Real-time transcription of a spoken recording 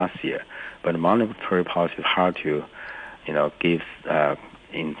But monetary policy is hard to, give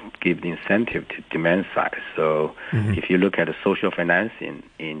the incentive to demand side. So if you look at the social financing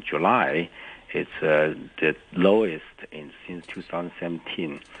in July, it's the lowest since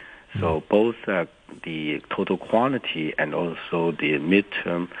 2017. So both the total quantity and also the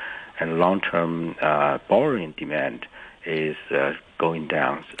midterm and long-term borrowing demand is going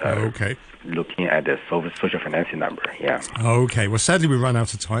down. Okay. Looking at the social financing number, yeah. Okay, well, sadly we've run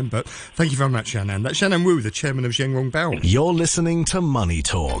out of time, but thank you very much, Shannon. That's Shannon Wu, the chairman of Zhengrong Bao. You're listening to Money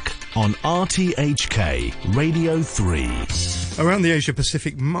Talk on RTHK Radio 3. Around the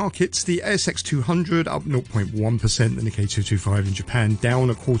Asia-Pacific markets, the ASX 200 up 0.1%, the Nikkei 225 in Japan down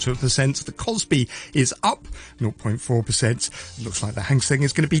 0.25%, the Kospi is up 0.4%. Looks like the Hang Seng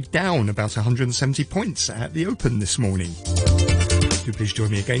is going to be down about 170 points at the open this morning. Do please join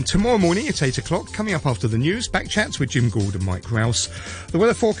me again tomorrow morning at 8 o'clock. Coming up after the news, back chats with Jim Gould and Mike Rouse. The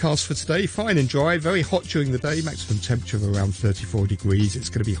weather forecast for today, fine and dry, very hot during the day, maximum temperature of around 34 degrees. It's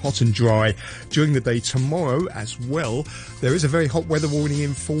going to be hot and dry during the day tomorrow as well. There is a very hot weather warning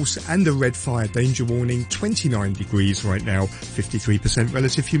in force and a red fire danger warning, 29 degrees right now, 53%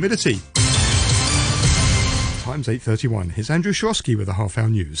 relative humidity. Time's 8:31. Here's Andrew Shorosky with the half-hour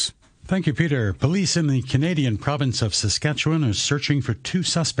news. Thank you, Peter. Police in the Canadian province of Saskatchewan are searching for 2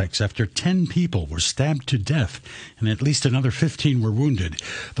 suspects after 10 people were stabbed to death and at least another 15 were wounded.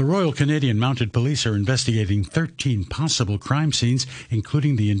 The Royal Canadian Mounted Police are investigating 13 possible crime scenes,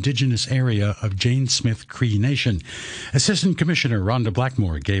 including the indigenous area of Jain Smith Cree Nation. Assistant Commissioner Rhonda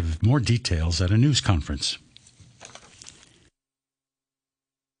Blackmore gave more details at a news conference.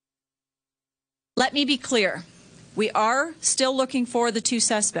 Let me be clear. We are still looking for the 2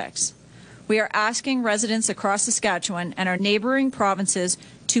 suspects. We are asking residents across Saskatchewan and our neighbouring provinces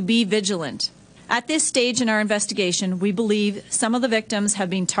to be vigilant. At this stage in our investigation, we believe some of the victims have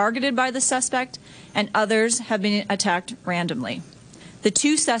been targeted by the suspect and others have been attacked randomly. The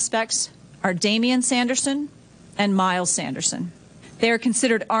 2 suspects are Damien Sanderson and Miles Sanderson. They are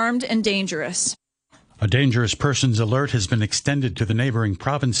considered armed and dangerous. A dangerous persons alert has been extended to the neighboring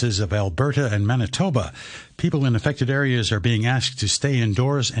provinces of Alberta and Manitoba. People in affected areas are being asked to stay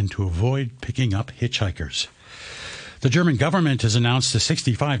indoors and to avoid picking up hitchhikers. The German government has announced a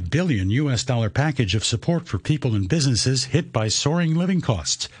 $65 billion package of support for people and businesses hit by soaring living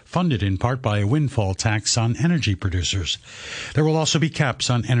costs, funded in part by a windfall tax on energy producers. There will also be caps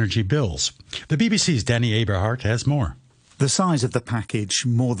on energy bills. The BBC's Danny Aberhart has more. The size of the package,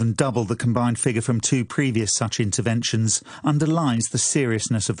 more than double the combined figure from 2 previous such interventions, underlines the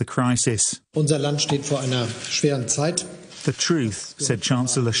seriousness of the crisis. Unser Land steht vor einer schweren Zeit. The truth, said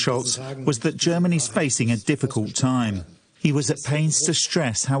Chancellor Scholz, was that Germany's facing a difficult time. He was at pains to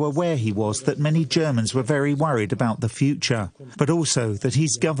stress how aware he was that many Germans were very worried about the future, but also that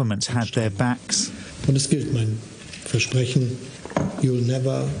his government had their backs. Und es gilt mein Versprechen. You'll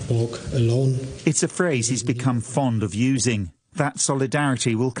never walk alone. It's a phrase he's become fond of using. That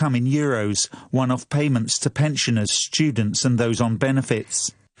solidarity will come in euros, one-off payments to pensioners, students and those on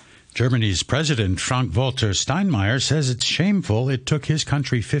benefits. Germany's President Frank-Walter Steinmeier says it's shameful it took his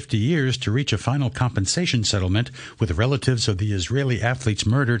country 50 years to reach a final compensation settlement with relatives of the Israeli athletes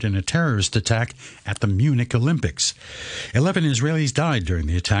murdered in a terrorist attack at the Munich Olympics. 11 Israelis died during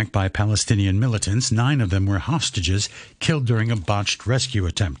the attack by Palestinian militants. 9 of them were hostages killed during a botched rescue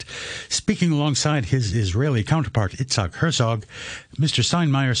attempt. Speaking alongside his Israeli counterpart Itzhak Herzog, Mr.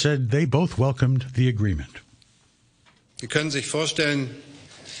 Steinmeier said they both welcomed the agreement. Sie können sich vorstellen,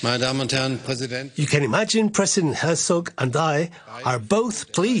 You can imagine President Herzog and I are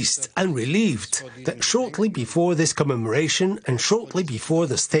both pleased and relieved that shortly before this commemoration and shortly before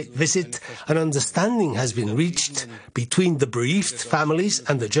the state visit, an understanding has been reached between the bereaved families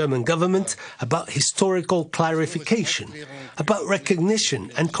and the German government about historical clarification, about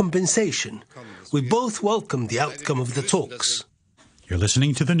recognition and compensation. We both welcome the outcome of the talks. You're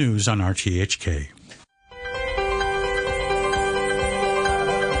listening to the news on RTHK.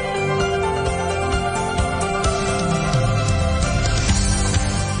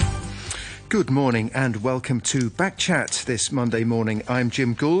 Good morning and welcome to Backchat this Monday morning. I'm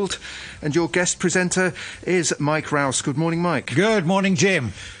Jim Gould and your guest presenter is Mike Rouse. Good morning, Mike. Good morning,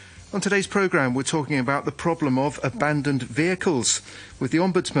 Jim. On today's programme, we're talking about the problem of abandoned vehicles, with the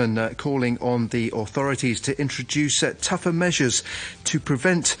Ombudsman calling on the authorities to introduce tougher measures to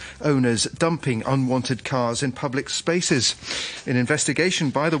prevent owners dumping unwanted cars in public spaces. An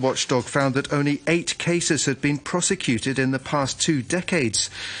investigation by the watchdog found that only 8 cases had been prosecuted in the past 2 decades.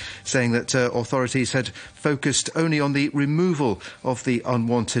 saying that authorities had focused only on the removal of the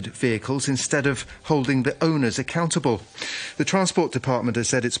unwanted vehicles instead of holding the owners accountable. The Transport Department has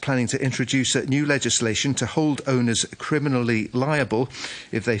said it's planning to introduce new legislation to hold owners criminally liable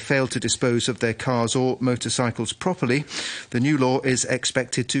if they fail to dispose of their cars or motorcycles properly. The new law is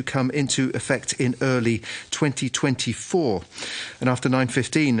expected to come into effect in early 2024. And after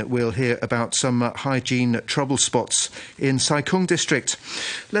 9:15, we'll hear about some hygiene trouble spots in Sai Kung district.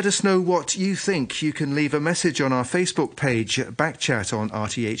 Let us know what you think. You can leave a message on our Facebook page, Backchat on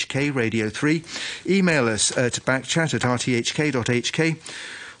RTHK Radio 3. Email us at backchat@rthk.hk,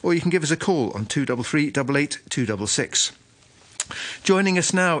 or you can give us a call on 233 88 266. Joining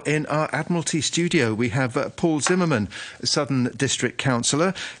us now in our Admiralty studio, we have Paul Zimmerman, Southern District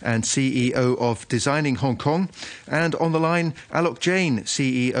Councillor and CEO of Designing Hong Kong, and on the line, Alok Jain,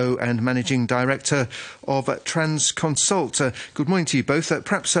 CEO and Managing Director of Transconsult. Good morning to you both.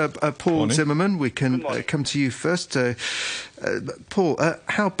 Perhaps, Paul Morning. Zimmerman, we can come to you first. Paul,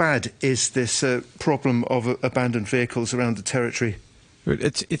 how bad is this problem of abandoned vehicles around the territory?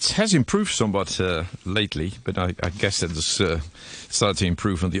 It has improved somewhat lately, but I guess it has started to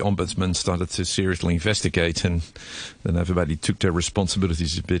improve when the Ombudsman started to seriously investigate, and then everybody took their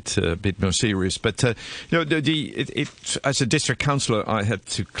responsibilities a bit more serious. But as a district councillor, I had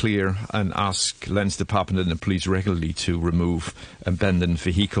to clear and ask Lands Department and the police regularly to remove abandoned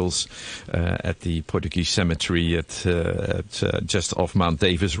vehicles at the Portuguese cemetery at just off Mount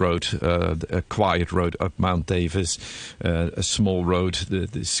Davis Road, a quiet road up Mount Davis, a small road.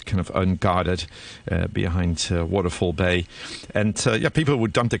 This kind of unguarded behind Waterfall Bay, and people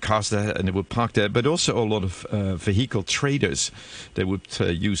would dump their cars there and they would park there. But also a lot of vehicle traders, they would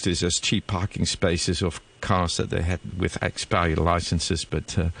use this as cheap parking spaces of cars that they had with expired licenses,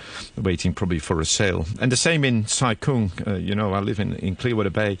 but waiting probably for a sale. And the same in Sai Kung. I live in Clearwater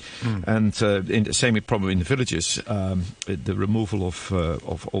Bay, and in the same probably in the villages. The removal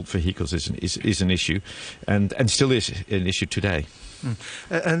of old vehicles is an issue, and still is an issue today.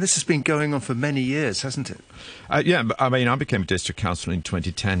 And this has been going on for many years, hasn't it? Yeah, I mean, I became a district councillor in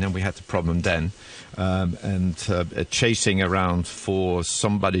 2010, and we had the problem then. Chasing around for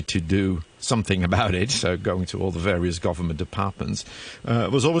somebody to do something about it, so going to all the various government departments,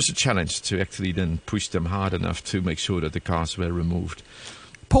 was always a challenge to actually then push them hard enough to make sure that the cars were removed.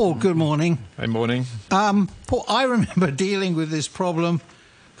 Paul, good morning. Hey, morning. Paul, I remember dealing with this problem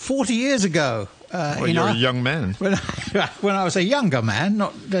 40 years ago. You're a young man. When I was a younger man,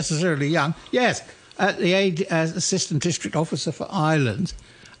 not necessarily young. Yes, at the age as Assistant District Officer for Ireland.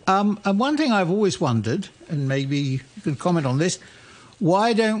 And one thing I've always wondered, and maybe you can comment on this,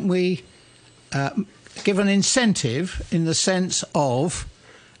 why don't we give an incentive in the sense of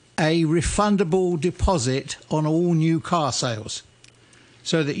a refundable deposit on all new car sales,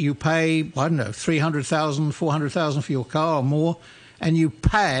 so that you pay, I don't know, 300,000, 400,000 for your car or more, and you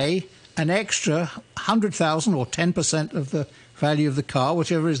pay an extra 100,000 or 10% of the value of the car,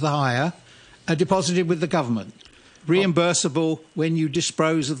 whichever is the higher, deposited with the government, reimbursable when you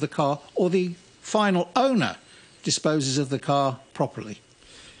dispose of the car or the final owner disposes of the car properly.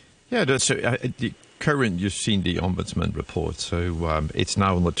 Yeah, that's the current. You've seen the Ombudsman report, so it's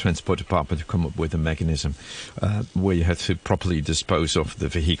now on the Transport Department to come up with a mechanism where you have to properly dispose of the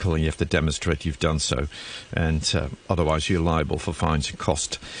vehicle, and you have to demonstrate you've done so, and otherwise you're liable for fines and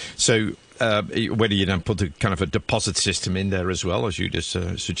cost. So whether you then put a kind of a deposit system in there as well, as you just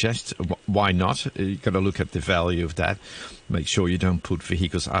suggest, why not? You've got to look at the value of that. Make sure you don't put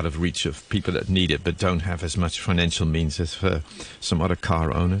vehicles out of reach of people that need it but don't have as much financial means as for some other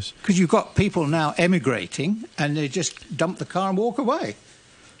car owners. Because you've got people now emigrating and they just dump the car and walk away.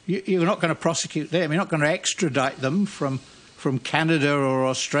 You're not going to prosecute them. You're not going to extradite them from Canada or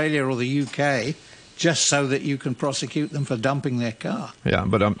Australia or the UK just so that you can prosecute them for dumping their car. Yeah,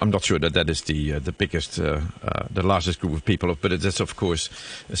 but I'm not sure that is the biggest, the largest group of people. But it's, of course,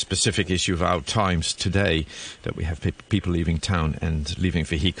 a specific issue of our times today, that we have people leaving town and leaving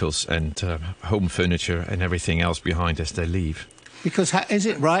vehicles and home furniture and everything else behind as they leave. Because is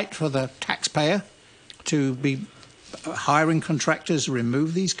it right for the taxpayer to be hiring contractors to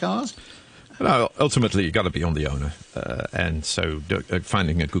remove these cars? No, ultimately, you've got to be on the owner, and so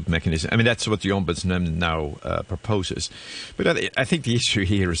finding a good mechanism. I mean, that's what the Ombudsman now proposes. But I think the issue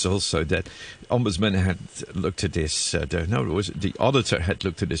here is also that Ombudsman had looked at this, the auditor had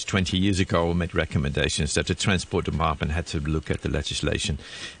looked at this 20 years ago and made recommendations that the Transport Department had to look at the legislation.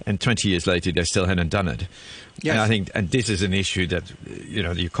 And 20 years later, they still hadn't done it. Yes. And I think, and this is an issue that,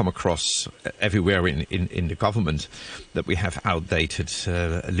 you come across everywhere in the government, that we have outdated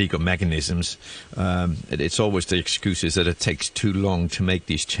legal mechanisms changes. It's always the excuse is that it takes too long to make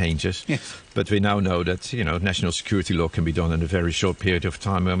these changes. Yes. But we now know that, national security law can be done in a very short period of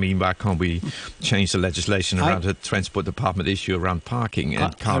time. I mean, why can't we change the legislation around the Transport Department issue around parking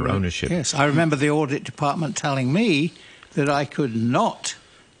and car ownership? Yes, I remember the Audit Department telling me that I could not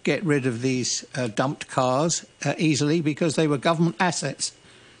get rid of these dumped cars easily because they were government assets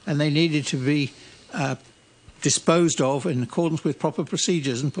and they needed to be disposed of in accordance with proper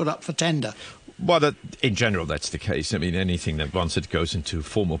procedures and put up for tender. Well, in general, that's the case. I mean, anything that once it goes into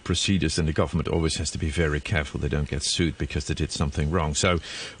formal procedures, then the government always has to be very careful they don't get sued because they did something wrong. So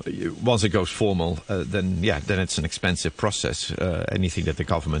once it goes formal, then it's an expensive process. Anything that the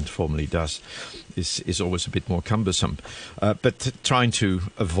government formally does is always a bit more cumbersome. But trying to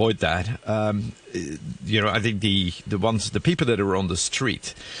avoid that, I think the people that are on the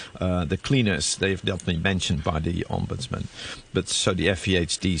street, the cleaners, they've not been mentioned by the Ombudsman. But so the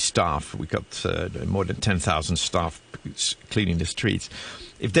FEHD staff, we got more than 10,000 staff cleaning the streets.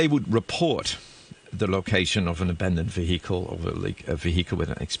 If they would report the location of an abandoned vehicle or a vehicle with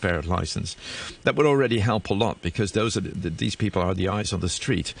an expired license, that would already help a lot because these people are the eyes on the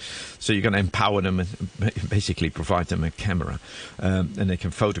street. So you're going to empower them and basically provide them a camera, and they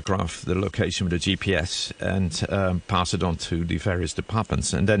can photograph the location with a GPS and pass it on to the various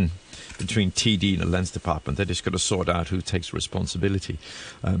departments. And then between TD and the Lens Department, they just got to sort out who takes responsibility.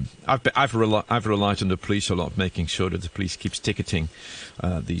 I've relied on the police a lot, making sure that the police keeps ticketing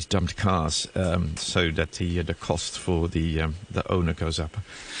these dumped cars so that the cost for the owner goes up.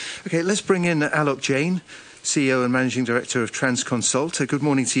 Okay, let's bring in Alok Jain, CEO and Managing Director of Transconsult. Good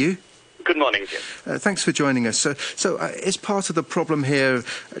morning to you. Good morning, Jim. Thanks for joining us. So is part of the problem here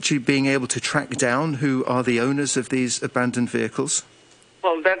actually being able to track down who are the owners of these abandoned vehicles?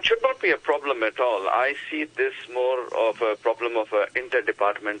 Well, that should not be a problem at all. I see this more of a problem of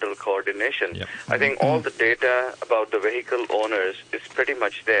interdepartmental coordination. Yep. I think all the data about the vehicle owners is pretty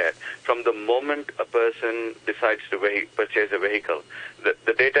much there. From the moment a person decides to purchase a vehicle,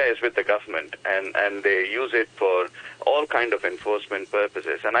 the data is with the government, and they use it for all kind of enforcement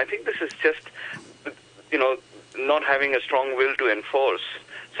purposes. And I think this is just, not having a strong will to enforce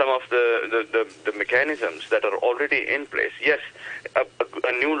some of the mechanisms that are already in place. Yes,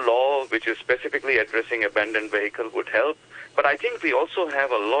 a new law which is specifically addressing abandoned vehicle would help, but I think we also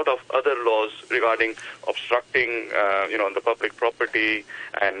have a lot of other laws regarding obstructing, the public property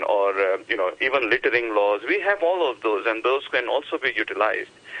or even littering laws. We have all of those, and those can also be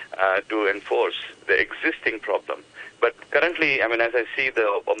utilized to enforce the existing problem. But currently, as I see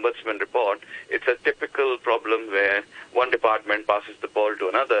the Ombudsman report, it's a typical problem where one department passes the ball to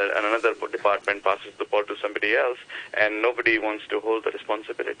another, and another department passes the ball to somebody else, and nobody wants to hold the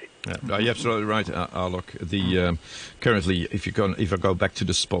responsibility. Yeah, you're absolutely right, Alok. Currently, if I go back to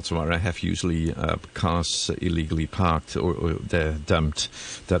the spots where I have usually cars illegally parked or they're dumped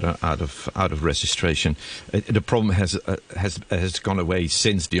that are out of registration, the problem has gone away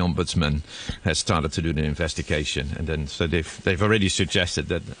since the Ombudsman has started to do the investigation. And then, so they've already suggested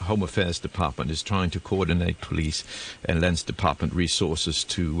that Home Affairs Department is trying to coordinate police and Lens Department resources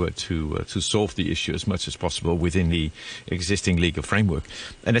to solve the issue as much as possible within the existing legal framework,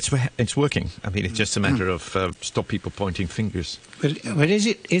 and it's working. I mean, it's just a matter of stop people pointing fingers. But is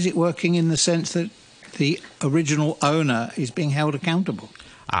it working in the sense that the original owner is being held accountable?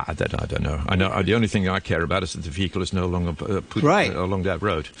 That I don't know. I know the only thing I care about is that the vehicle is no longer put along that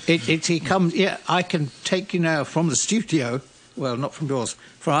road. He comes. Yeah, I can take you now from the studio. Well, not from yours.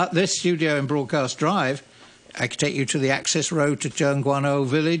 From this studio in Broadcast Drive, I can take you to the access road to Chungguano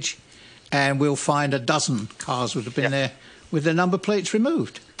Village, and we'll find a dozen cars would have been there with the number plates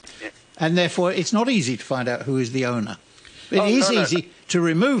removed. Yeah. And therefore, it's not easy to find out who is the owner. It is easy to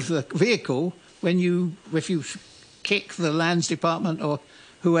remove the vehicle if you kick the Lands Department or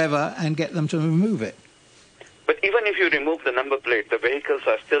whoever and get them to remove it. But even if you remove the number plate, the vehicles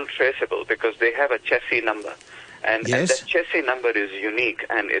are still traceable because they have a chassis number. And that chassis number is unique,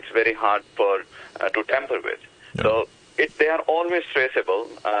 and it's very hard to tamper with. Yeah. So they are always traceable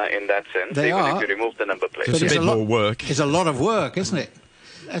in that sense, if you remove the number plate. It's a bit more work. It's a lot of work, isn't it?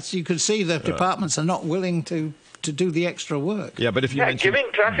 As you can see, the departments are not willing to do the extra work. Yeah, but if you giving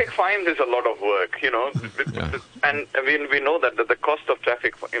traffic fines is a lot of work, and we know that the cost of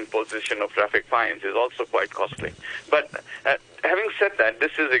imposition of traffic fines is also quite costly. But having said that,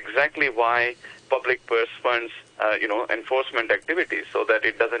 this is exactly why public purse funds, enforcement activities so that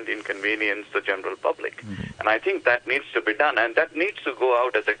it doesn't inconvenience the general public. And I think that needs to be done, and that needs to go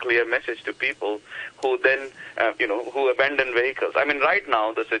out as a clear message to people who then, who abandon vehicles. I mean, right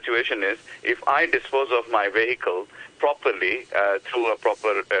now the situation is, if I dispose of my vehicle properly through a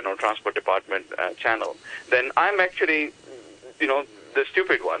proper transport department channel, then I'm actually, the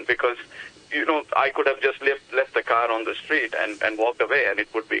stupid one, because I could have just left the car on the street and walked away, and it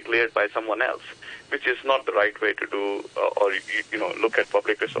would be cleared by someone else, which is not the right way to do or look at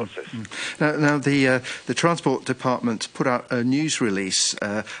public resources. Now the Transport Department put out a news release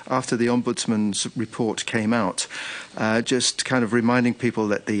after the Ombudsman's report came out, just kind of reminding people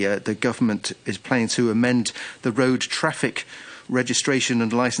that the government is planning to amend the road traffic registration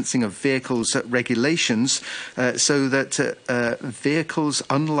and licensing of vehicles regulations so that vehicles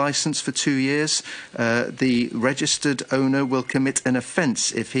unlicensed for 2 years, the registered owner will commit an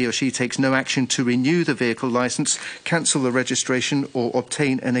offence if he or she takes no action to renew the vehicle licence, cancel the registration or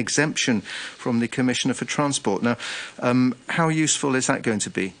obtain an exemption from the Commissioner for Transport. Now, how useful is that going to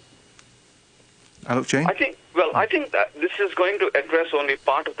be? Alok, Jain? I think that this is going to address only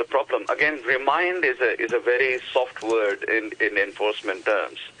part of the problem. Again, remind is a very soft word in enforcement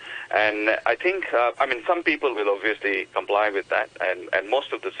terms. And I think, some people will obviously comply with that, and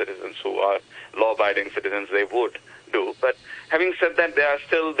most of the citizens who are law-abiding citizens, they would do. But having said that,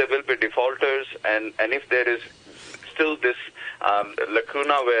 there will be defaulters, and if there is still this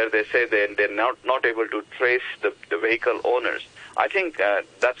lacuna where they say they're not able to trace the vehicle owners, I think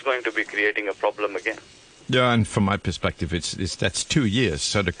that's going to be creating a problem again. Yeah, and from my perspective, that's 2 years.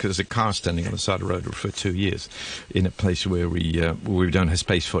 So there's a car standing on the side of the road for 2 years in a place where we don't have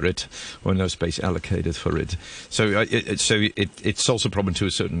space for it, or no space allocated for it. So it solves a problem to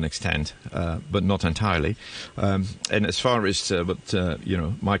a certain extent, but not entirely. And as far as what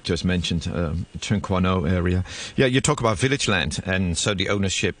Mike just mentioned, Trinquano area, yeah, you talk about village land, and so the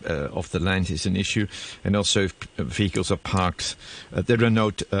ownership of the land is an issue, and also if vehicles are parked, there are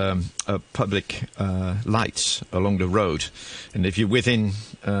no public lights along the road, and if you're within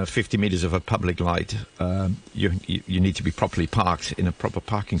 50 meters of a public light, you need to be properly parked in a proper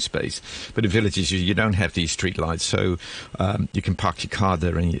parking space. But in villages, you don't have these street lights, so you can park your car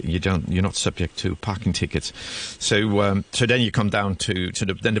there, and you're not subject to parking tickets. So then you come down to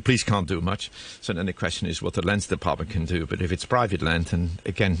then the police can't do much. So then the question is what the Lands Department can do. But if it's private land, then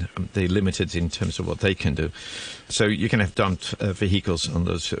again they're limited in terms of what they can do. So you can have dumped vehicles on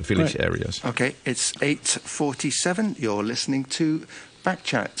those village areas. Okay, it's 8:47. You're listening to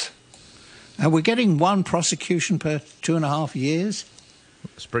Backchat. We're getting one prosecution per 2.5 years.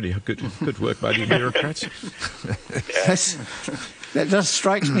 It's pretty good work by the bureaucrats. That just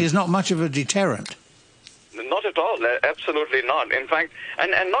strikes me as not much of a deterrent. Not at all, absolutely not. In fact,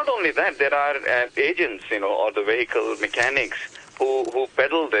 and not only that, there are agents, or the vehicle mechanics who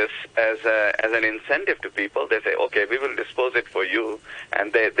peddle this as an incentive to people. They say, okay, we will dispose it for you,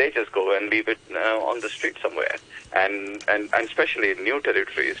 and they just go and leave it on the street somewhere. And especially in new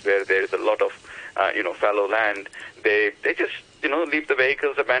territories where there is a lot of fallow land, they just leave the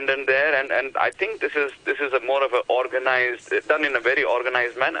vehicles abandoned there. And I think this is a more of a done in a very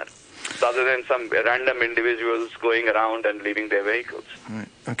organized manner, rather than some random individuals going around and leaving their vehicles. Right.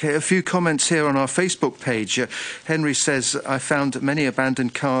 Okay, a few comments here on our Facebook page. Henry says, I found many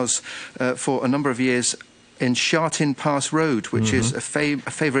abandoned cars for a number of years in Shartin Pass Road, which is a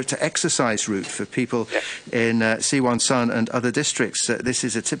favourite to exercise route for people in Siwan-San and other districts. This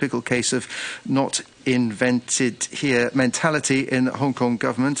is a typical case of not invented here mentality in the Hong Kong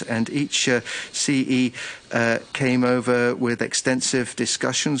government, and each CE came over with extensive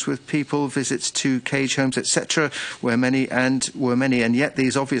discussions with people, visits to cage homes, etc., were many, and yet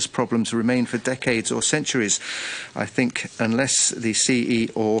these obvious problems remain for decades or centuries. I think unless the CE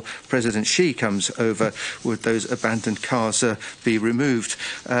or President Xi comes over, would those abandoned cars be removed?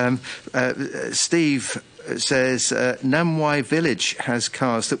 Steve says Nam Wai Village has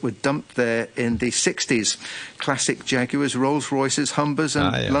cars that were dumped there in the 60s. Classic Jaguars, Rolls-Royces, Humbers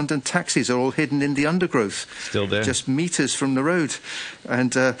and London taxis are all hidden in the undergrowth. Still there. Just metres from the road.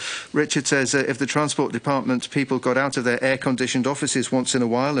 And Richard says if the Transport Department people got out of their air-conditioned offices once in a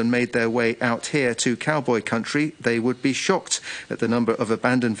while and made their way out here to cowboy country, they would be shocked at the number of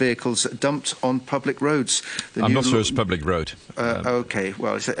abandoned vehicles dumped on public roads. I'm not sure it's public road. Okay,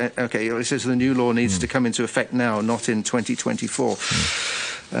 well, it says the new law needs to come into effect now, not in 2024.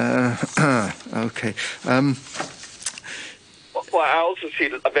 Okay. Well, I also see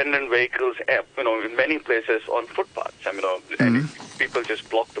abandoned vehicles, in many places on footpaths. And people just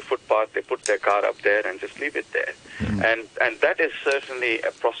block the footpath, they put their car up there and just leave it there. And that is certainly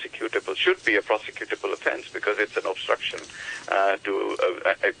should be a prosecutable offence because it's an obstruction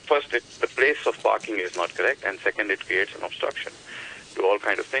first, the place of parking is not correct, and second, it creates an obstruction to all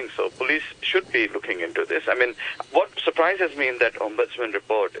kinds of things. So police should be looking into this. What surprises me in that Ombudsman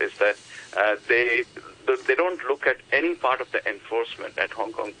report is that they don't look at any part of the enforcement at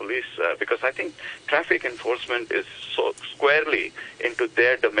Hong Kong police because I think traffic enforcement is so squarely into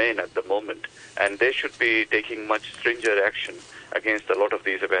their domain at the moment, and they should be taking much stringent action against a lot of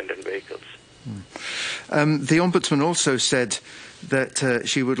these abandoned vehicles. The Ombudsman also said that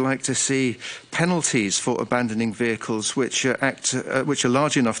she would like to see penalties for abandoning vehicles which are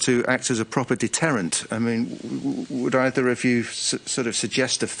large enough to act as a proper deterrent. Would either of you sort of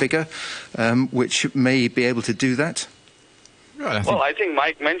suggest a figure which may be able to do that? I think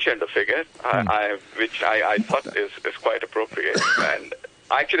Mike mentioned a figure, which I thought is quite appropriate. And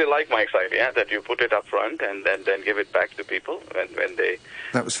I actually like Mike's idea that you put it up front and then give it back to people when they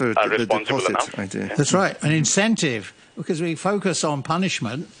that was for are the responsible deposit enough. idea. Yeah. That's right, an incentive, because we focus on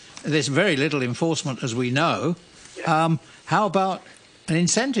punishment. There's very little enforcement, as we know. Yeah. How about an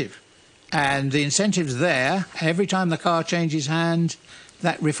incentive? And the incentive's there. Every time the car changes hands,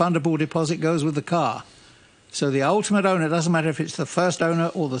 that refundable deposit goes with the car. So the ultimate owner, doesn't matter if it's the first owner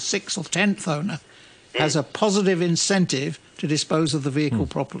or the 6th or 10th owner, has a positive incentive to dispose of the vehicle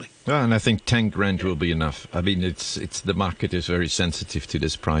properly. Well, and I think 10 grand will be enough. It's the market is very sensitive to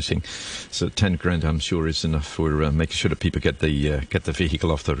this pricing, so 10 grand I'm sure is enough for making sure that people get the vehicle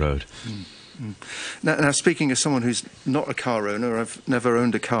off the road. Now, speaking as someone who's not a car owner, I've never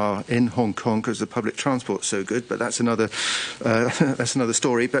owned a car in Hong Kong because the public transport's so good, but that's another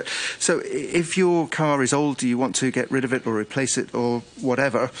story. But so, if your car is old, do you want to get rid of it or replace it or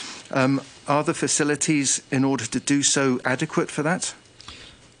whatever? Are the facilities in order to do so adequate for that?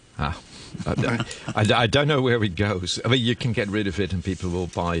 I don't know where it goes. You can get rid of it and people will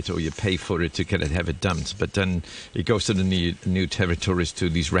buy it, or you pay for it to have it dumped. But then it goes to the new territories, to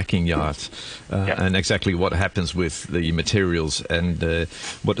these wrecking yards. And exactly what happens with the materials and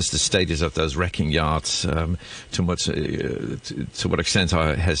what is the status of those wrecking yards? To what extent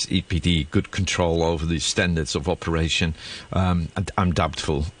has EPD good control over the standards of operation? I'm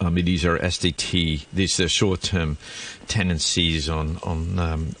doubtful. These are SDT. These are short-term tenancies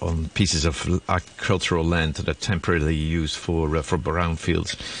on pieces of agricultural land that are temporarily used for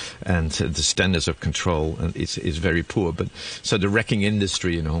brownfields, and the standards of control is very poor. But so the wrecking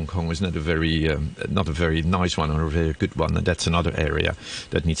industry in Hong Kong is not a very nice one or a very good one, and that's another area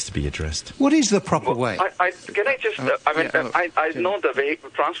that needs to be addressed. What is the proper way? I know the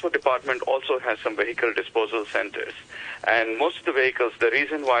Transport Department also has some vehicle disposal centres. And most of the vehicles, the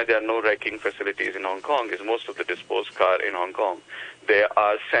reason why there are no wrecking facilities in Hong Kong is most of the disposed car in Hong Kong, they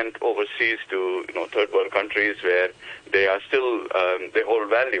are sent overseas to third world countries where they are still they hold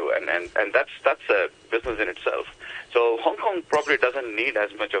value, and that's a business in itself. So Hong Kong probably doesn't need as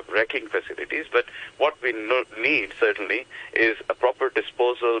much of wrecking facilities, but what we need certainly is a proper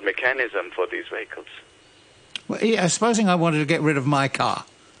disposal mechanism for these vehicles. Well, supposing I wanted to get rid of my car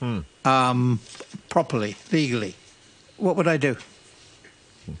properly, legally, what would I do?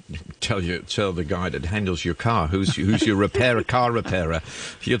 Tell the guy that handles your car, who's your car repairer.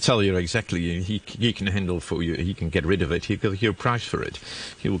 He'll tell you exactly. He can handle for you. He can get rid of it. He'll price for it.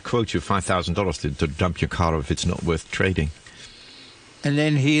 He will quote you $5,000 to dump your car if it's not worth trading. And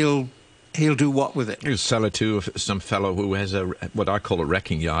then he'll do what with it? He'll sell it to some fellow who has what I call a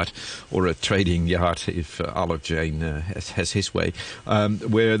wrecking yard or a trading yard, if Alok Jain has his way,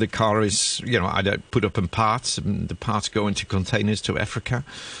 where the car is, either put up in parts, and the parts go into containers to Africa,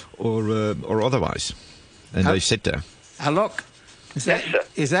 or otherwise, and they sit there. Alok, is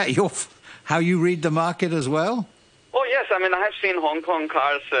that how you read the market as well? Oh, yes. I have seen Hong Kong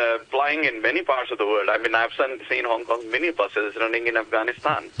cars flying in many parts of the world. I've seen Hong Kong minibuses running in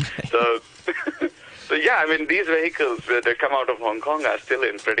Afghanistan. So, these vehicles that come out of Hong Kong are still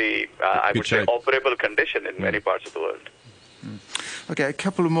in pretty, operable condition in many parts of the world. Okay, a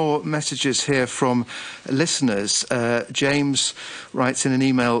couple of more messages here from listeners. James writes in an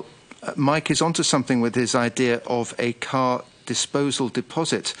email, Mike is onto something with his idea of a car disposal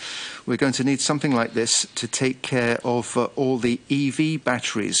deposit. We're going to need something like this to take care of all the EV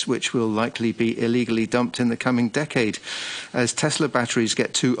batteries, which will likely be illegally dumped in the coming decade. As Tesla batteries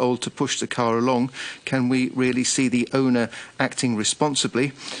get too old to push the car along, can we really see the owner acting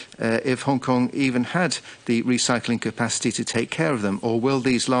responsibly if Hong Kong even had the recycling capacity to take care of them? Or will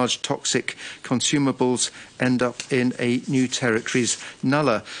these large toxic consumables end up in a new territory's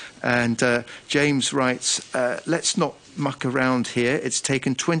nullah? And James writes, let's not muck around here. It's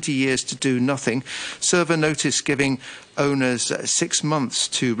taken 20 years to do nothing. Serve a notice giving owners 6 months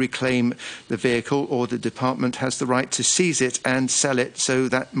to reclaim the vehicle, or the department has the right to seize it and sell it, so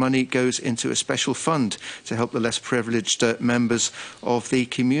that money goes into a special fund to help the less privileged members of the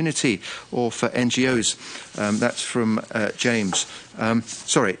community, or for NGOs. That's from James.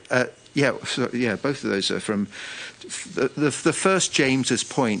 Both of those are from the first James's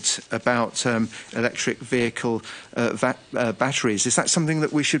point about electric vehicle batteries. Is that something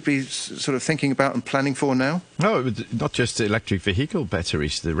that we should be sort of thinking about and planning for now? No, not just the electric vehicle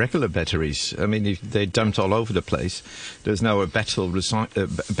batteries, the regular batteries. I mean, they're dumped all over the place. There's now a battery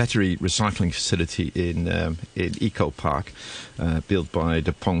recycling facility in Eco Park, built by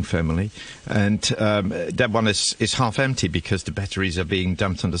the Pong family, and that one is half empty because the batteries are being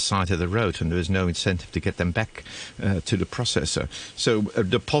dumped on the side of the road, and there is no incentive to get them back to the processor. So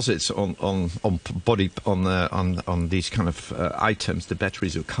deposits on these kind of items, the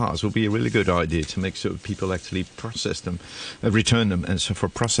batteries of cars, will be a really good idea to make sure people actually process them, return them, and so for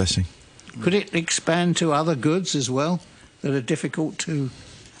processing. Could it expand to other goods as well that are difficult to,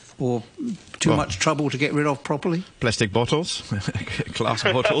 or too much trouble to get rid of properly? Plastic bottles, glass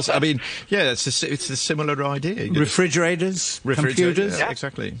bottles. I mean, yeah, it's a similar idea. Refrigerators, computers. Yeah,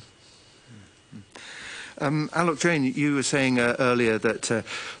 exactly. Alok, Jain, you were saying earlier that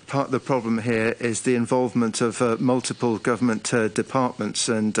part of the problem here is the involvement of multiple government departments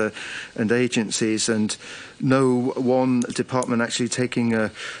and agencies, and no one department actually taking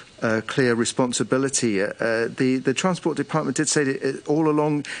a clear responsibility. The Transport Department did say that all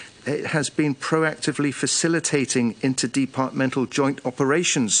along it has been proactively facilitating interdepartmental joint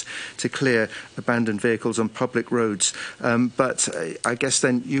operations to clear abandoned vehicles on public roads. But I guess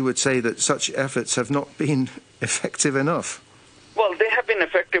then you would say that such efforts have not been effective enough. Well, they have been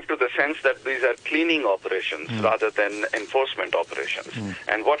effective to the sense that these are cleaning operations rather than enforcement operations.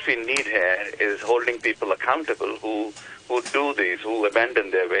 And what we need here is holding people accountable who do these, who abandon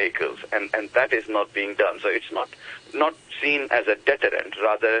their vehicles, and that is not being done. So it's not seen as a deterrent,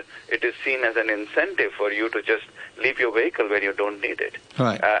 rather it is seen as an incentive for you to just leave your vehicle when you don't need it.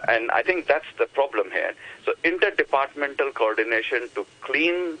 Right. And I think that's the problem here. So interdepartmental coordination to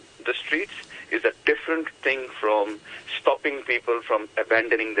clean the streets is a different thing from stopping people from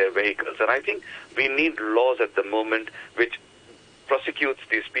abandoning their vehicles. And I think we need laws at the moment which prosecutes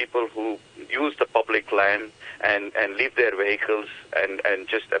these people who use the public land and leave their vehicles and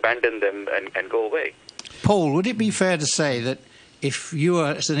just abandon them and go away. Paul, would it be fair to say that if you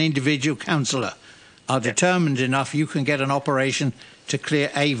are, as an individual councillor, are determined enough, you can get an operation to clear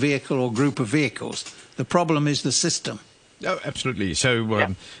a vehicle or group of vehicles? The problem is the system. Oh, absolutely.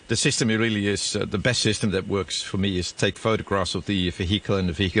 So the system really is the best system that works for me is take photographs of the vehicle and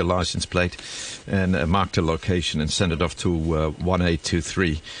the vehicle license plate and mark the location and send it off to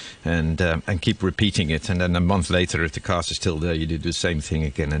 1823 and keep repeating it. And then a month later, if the cars are still there, you do the same thing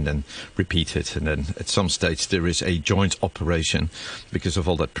again and then repeat it. And then at some stage there is a joint operation because of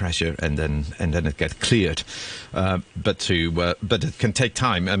all that pressure, and then it gets cleared. But it can take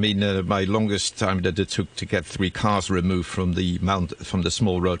time. I mean, my longest time that it took to get 3 cars removed from the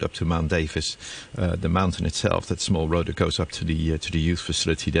small road up to Mount Davis, the mountain itself, that small road that goes up to the youth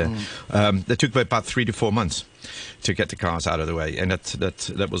facility there. That took about 3 to 4 months to get the cars out of the way, and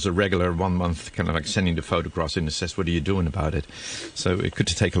that was a regular 1 month kind of like sending the photographs in and says, what are you doing about it? So it could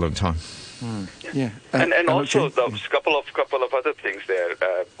take a long time. Yeah, and also a couple of other things there,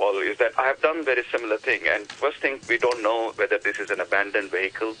 Paul, is that I have done very similar thing. And first thing, we don't know whether this is an abandoned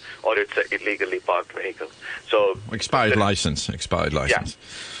vehicle or it's an illegally parked vehicle. So expired license. Yeah.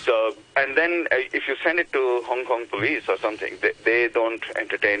 So, and then if you send it to Hong Kong police or something, they don't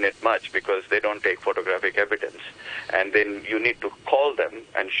entertain it much because they don't take photographic evidence. And then you need to call them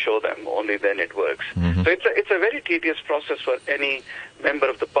and show them, only then it works. So it's a very tedious process for any member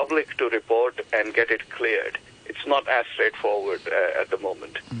of the public to report and get it cleared. It's not as straightforward at the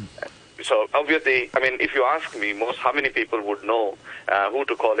moment. So obviously, I mean, if you ask me, how many people would know who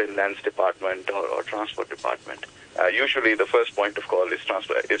to call in Lands Department or Transport Department? Usually the first point of call is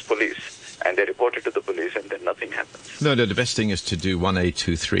police, and they report it to the police, and then nothing happens. No, the best thing is to do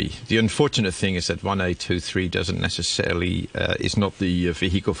 1823. The unfortunate thing is that 1823 doesn't necessarily is not the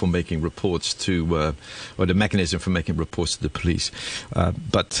vehicle for making reports to, or the mechanism for making reports to the police.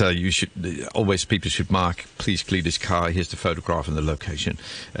 But you should always, people should mark, please clear this car, here's the photograph and the location,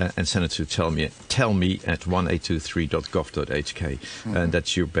 and send it to tell me at 1823.gov.hk. And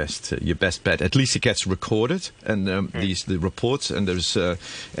that's your best bet. At least it gets recorded, and the reports, and there's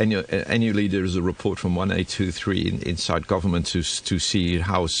annually there's a report from 1823 inside government to see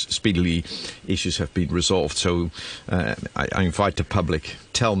how speedily issues have been resolved. So I invite the public,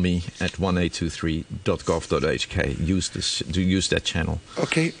 tell me at 1823.gov.hk. Use that channel.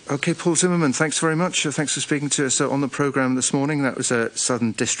 Okay, Paul Zimmerman, thanks very much. Thanks for speaking to us on the programme this morning. That was a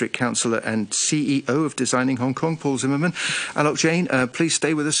Southern District Councillor and CEO of Designing Hong Kong, Paul Zimmerman. Alok Jain, please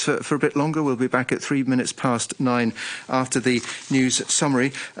stay with us for a bit longer. We'll be back at 9:03 after the news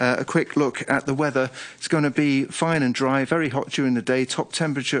summary. A quick look at the weather. It's going to be fine and dry, very hot during the day, top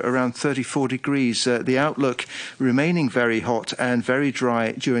temperature around 34 degrees. The outlook remaining very hot and very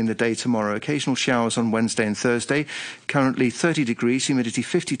dry during the day tomorrow. Occasional showers on Wednesday and Thursday. Currently 30 degrees, humidity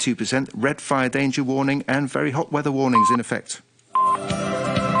 52%, red fire danger warning and very hot weather warnings in effect.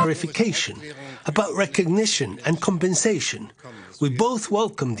 Clarification about recognition and compensation. We both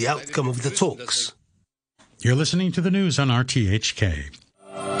welcome the outcome of the talks. You're listening to the news on RTHK.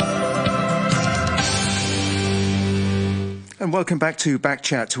 And welcome back to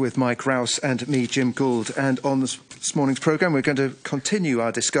Backchat with Mike Rouse and me, Jim Gould. And on this morning's programme, we're going to continue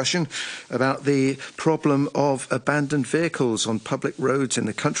our discussion about the problem of abandoned vehicles on public roads in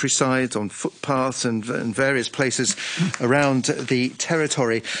the countryside, on footpaths and various places around the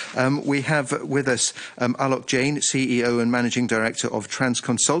territory. We have with us Alok Jain, CEO and Managing Director of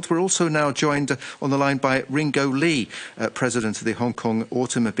Transconsult. We're also now joined on the line by Ringo Lee, President of the Hong Kong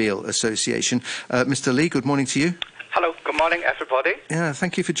Automobile Association. Mr. Lee, good morning to you. Hello, good morning, everybody. Yeah,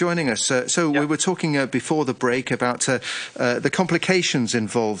 thank you for joining us. We were talking before the break about the complications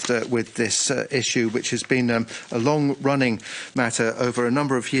involved with this issue, which has been a long-running matter over a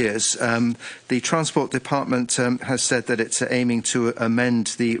number of years. The Transport Department has said that it's aiming to amend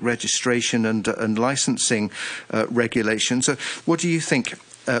the registration and licensing regulations. So what do you think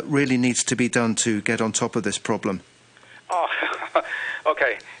really needs to be done to get on top of this problem? Oh,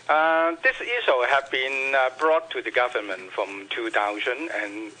 okay. This issue has been brought to the government from 2000,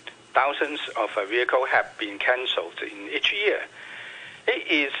 and thousands of vehicles have been cancelled in each year. It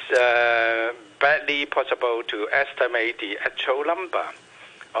is barely possible to estimate the actual number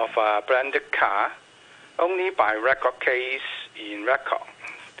of a branded car only by record case in record.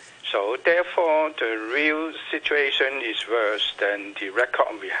 So therefore, the real situation is worse than the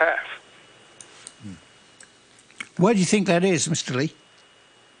record we have. Why do you think that is, Mr. Lee?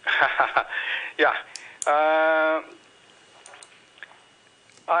 Yeah,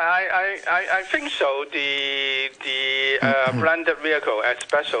 I think so. The branded vehicle,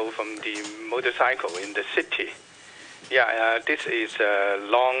 especially from the motorcycle in the city. Yeah, this is a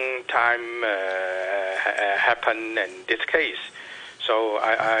long time happen in this case. So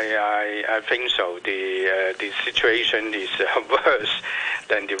I think so. The situation is worse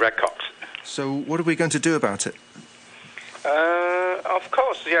than the records. So what are we going to do about it? Of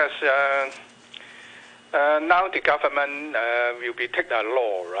course, yes. Now the government will be take a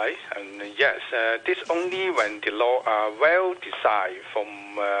law, right? And yes, this only when the law are well designed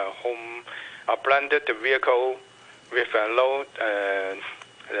from home, a branded vehicle with low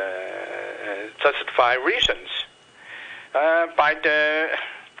justified reasons. By the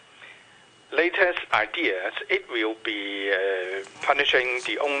latest ideas, it will be punishing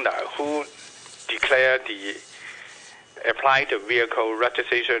the owner who declare apply the vehicle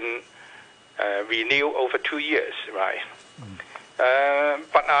registration renew over 2 years, right?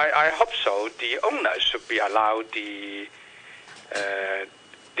 But I hope so. The owners should be allowed the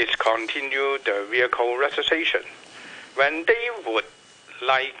discontinue the vehicle registration when they would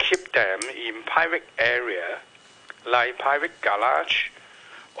keep them in private area, like private garage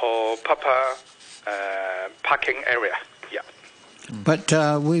or proper parking area. Yeah. But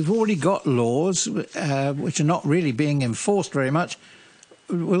we've already got laws which are not really being enforced very much.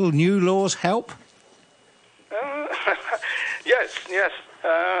 Will new laws help? Yes.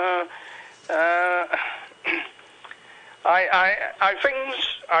 I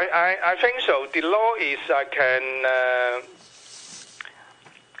think so. The law is can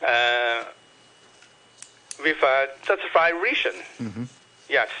with a justified reason. Mm-hmm.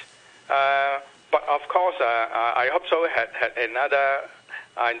 Yes. But of course, I hope so. Had another,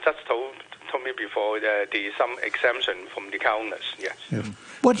 I just told me before some exemption from the owners. Yes. Yeah.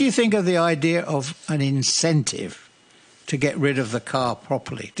 What do you think of the idea of an incentive to get rid of the car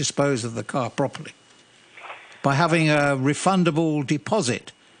properly, dispose of the car properly, by having a refundable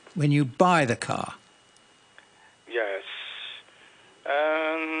deposit when you buy the car? Yes.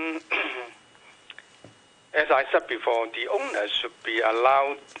 As I said before, the owners should be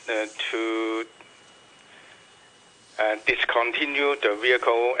allowed to discontinue the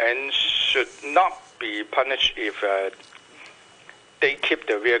vehicle and should not be punished if they keep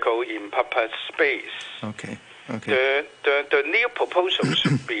the vehicle in public space. Okay. The new proposal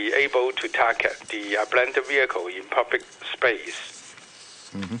should be able to target the abandoned vehicle in public space.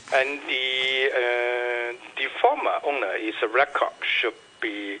 And the former owner is a record should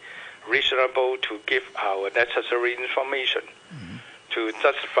be reasonable to give our necessary information to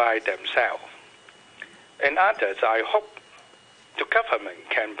justify themselves. And others, I hope the government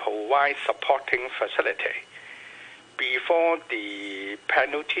can provide supporting facility before the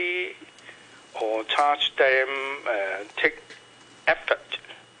penalty or charge them take effort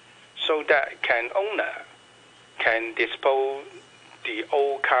so that owner can dispose the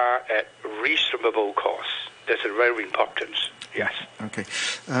old car at reasonable cost. That's very important. Yes. Okay.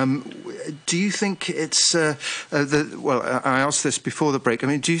 Do you think it's I asked this before the break. I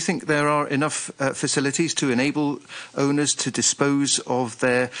mean, do you think there are enough facilities to enable owners to dispose of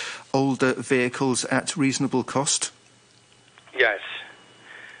their older vehicles at reasonable cost? Yes.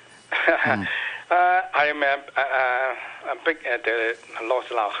 I am a big at the loss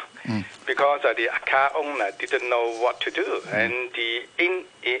now because the car owner didn't know what to do, and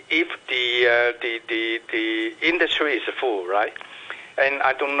if the industry is full, right? And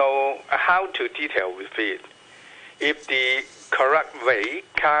I don't know how to detail with it. If the correct way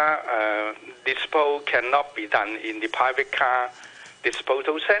car disposal cannot be done in the private car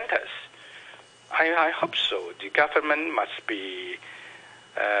disposal centers, I hope so. The government must be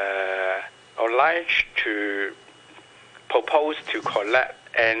obliged to propose to collect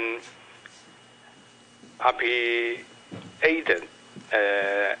and be aided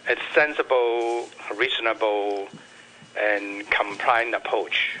a sensible, reasonable, and compliant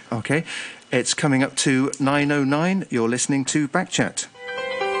approach. Okay. It's coming up to 9:09. You're listening to Backchat.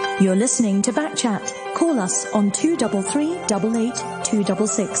 You're listening to Backchat. Call us on 233 88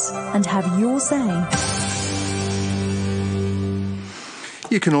 266 and have your say.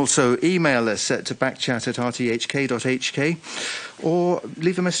 You can also email us to backchat@rthk.hk or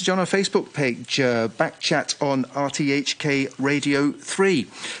leave a message on our Facebook page, Backchat on RTHK Radio 3.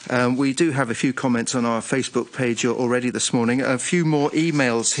 We do have a few comments on our Facebook page already this morning. A few more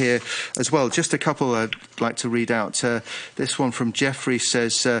emails here as well. Just a couple I'd like to read out. This one from Jeffrey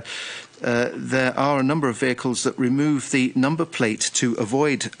says... there are a number of vehicles that remove the number plate to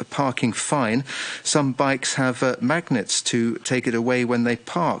avoid a parking fine. Some bikes have magnets to take it away when they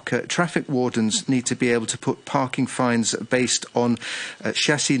park. Traffic wardens need to be able to put parking fines based on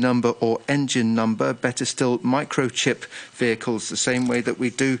chassis number or engine number. Better still, microchip vehicles, the same way that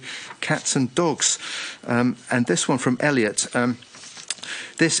we do cats and dogs. And this one from Elliot.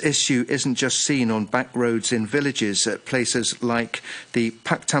 This issue isn't just seen on back roads in villages. Places like the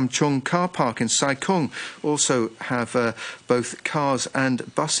Pak Tam Chung car park in Sai Kung also have both cars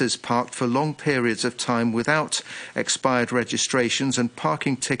and buses parked for long periods of time without expired registrations and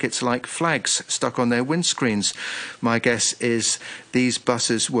parking tickets like flags stuck on their windscreens. My guess is these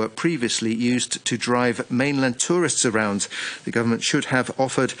buses were previously used to drive mainland tourists around. The government should have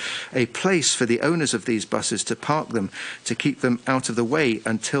offered a place for the owners of these buses to park them, to keep them out of the way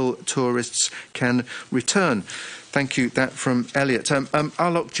until tourists can return. Thank you. That from Elliot.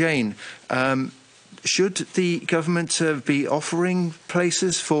 Alok, Jain, should the government be offering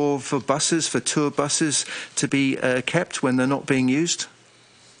places for buses, for tour buses, to be kept when they're not being used?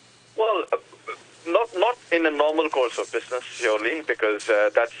 Well, not in a normal course of business, surely, because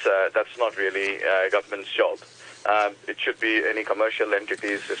that's not really government's job. It should be any commercial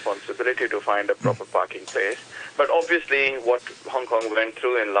entity's responsibility to find a proper parking place. But obviously, what Hong Kong went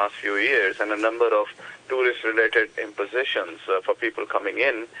through in the last few years, and a number of tourist-related impositions for people coming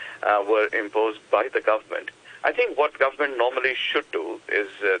in were imposed by the government. I think what government normally should do is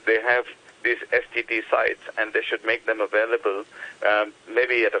they have these STT sites, and they should make them available,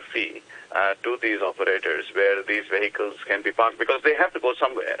 maybe at a fee, to these operators where these vehicles can be parked, because they have to go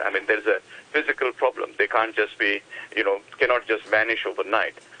somewhere. I mean, there's a physical problem. They can't just be, cannot just vanish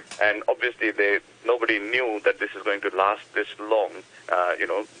overnight. And obviously, nobody knew that this is going to last this long,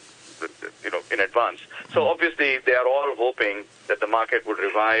 in advance. So obviously, they are all hoping that the market would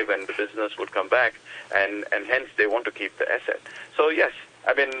revive and the business would come back, and hence they want to keep the asset. So yes,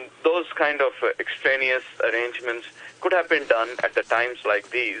 I mean, those kind of extraneous arrangements could have been done at the times like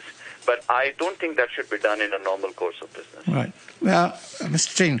these, but I don't think that should be done in a normal course of business. Right. Well,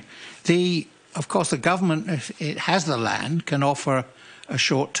 Mr. Jain, of course, the government, if it has the land, can offer a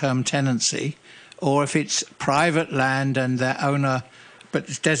short-term tenancy, or if it's private land and the owner, but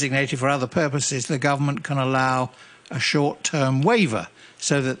it's designated for other purposes, the government can allow a short-term waiver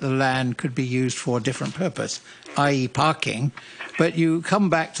so that the land could be used for a different purpose, i.e. parking. But you come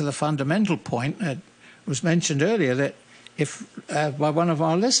back to the fundamental point that was mentioned earlier, that if by one of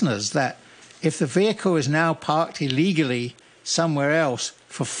our listeners, that if the vehicle is now parked illegally somewhere else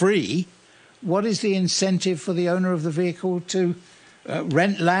for free, what is the incentive for the owner of the vehicle to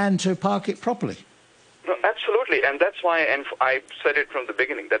rent land to park it properly? No, absolutely, and that's why I said it from the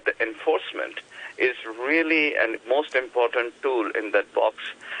beginning, that the enforcement is really a most important tool in that box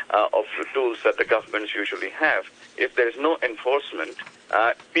of tools that the governments usually have. If there is no enforcement,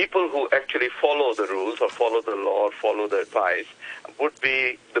 people who actually follow the rules or follow the law or follow the advice would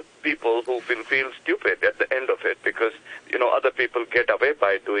be the people who will feel stupid at the end of it, because other people get away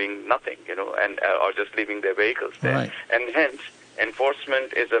by doing nothing, and or just leaving their vehicles there. Right. And hence,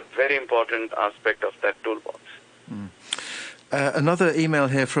 enforcement is a very important aspect of that toolbox. Another email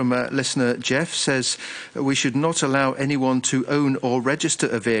here from listener Jeff says we should not allow anyone to own or register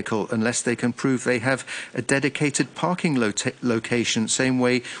a vehicle unless they can prove they have a dedicated parking location, same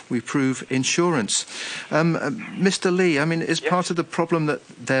way we prove insurance. Mr. Lee, I mean, is part of the problem that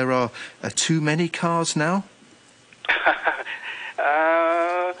there are too many cars now?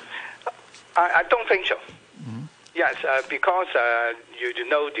 I don't think so. Mm-hmm. Yes, because you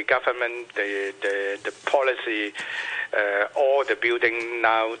know the government, the policy, all the building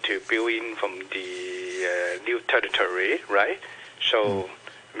now to build in from the new territory, right? So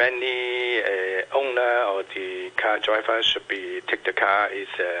many owner or the car driver should be take the car is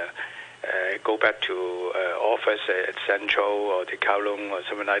go back to office at Central or the Kowloon or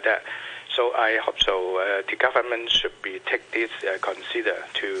something like that. So I hope so. The government should be take this consider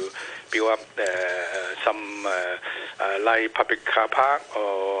to build up some like public car park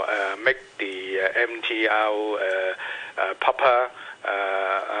or make the MTR proper.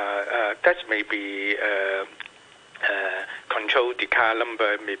 That may be control the car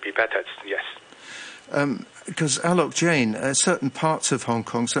number may be better. Yes. Because Alok, Jain, certain parts of Hong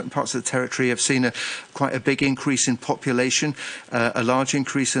Kong, certain parts of the territory have seen quite a big increase in population, a large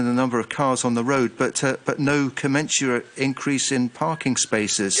increase in the number of cars on the road, but no commensurate increase in parking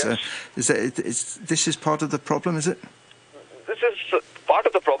spaces. Yes. This is part of the problem, is it? This is part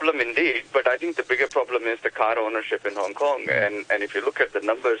of the problem indeed, but I think the bigger problem is the car ownership in Hong Kong. And if you look at the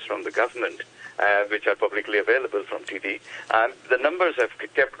numbers from the government, which are publicly available from TD, the numbers have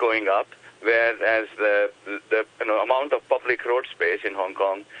kept going up, whereas the amount of public road space in Hong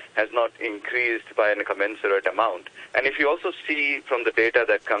Kong has not increased by a commensurate amount. And if you also see from the data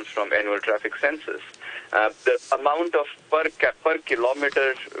that comes from annual traffic census, the amount of per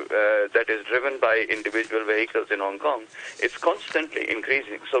kilometer that is driven by individual vehicles in Hong Kong, it's constantly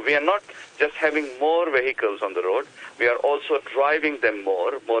increasing. So we are not just having more vehicles on the road, we are also driving them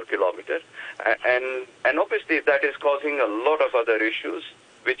more kilometers. And obviously that is causing a lot of other issues,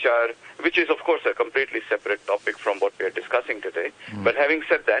 which is of course a completely separate topic from what we are discussing today. But having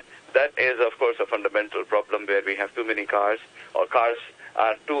said that, that is of course a fundamental problem where we have too many cars, or cars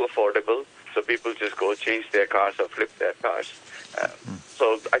are too affordable, so people just go change their cars or flip their cars.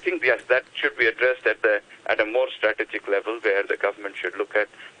 So I think yes, that should be addressed at a more strategic level, where the government should look at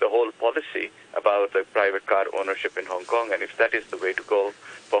the whole policy about the private car ownership in Hong Kong, and if that is the way to go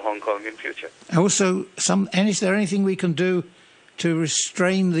for Hong Kong in future. Also, is there anything we can do to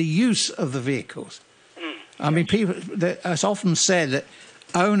restrain the use of the vehicles? I mean, people, it's often said that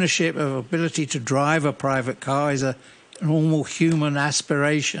ownership of ability to drive a private car is a normal human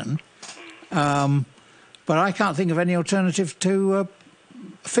aspiration, but I can't think of any alternative to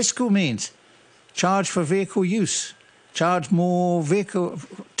fiscal means. Charge for vehicle use, charge more vehicle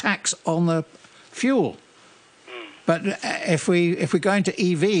tax on the fuel. But if we're going to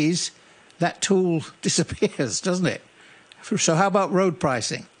EVs, that tool disappears, doesn't it? So how about road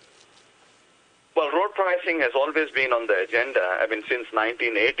pricing? Well, road pricing has always been on the agenda. I mean, since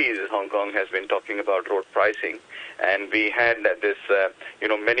 1980s, Hong Kong has been talking about road pricing. And we had this,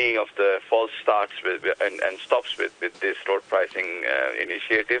 many of the false starts and stops with this road pricing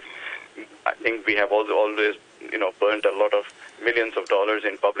initiative. I think we have always, burnt a lot of millions of dollars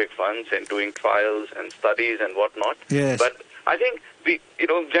in public funds and doing trials and studies and whatnot. Yes. But I think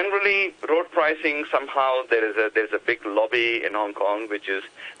generally road pricing, somehow there's a big lobby in Hong Kong which is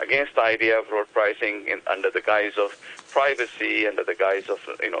against the idea of road pricing under the guise of privacy, under the guise of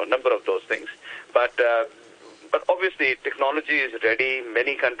a number of those things. But obviously technology is ready.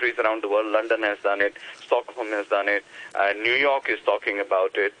 Many countries around the world, London has done it, Stockholm has done it, New York is talking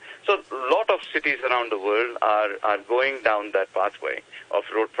about it. So a lot of cities around the world are going down that pathway of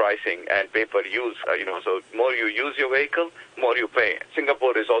road pricing and pay-per-use. So more you use your vehicle, more you pay.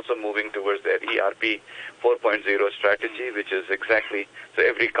 Singapore is also moving towards their ERP 4.0 strategy, which is exactly, so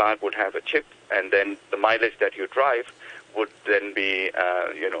every car would have a chip, and then the mileage that you drive would then be,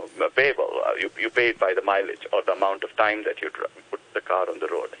 payable. You pay it by the mileage or the amount of time that you put the car on the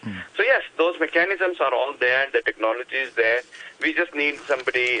road. So yes, those mechanisms are all there. The technology is there. We just need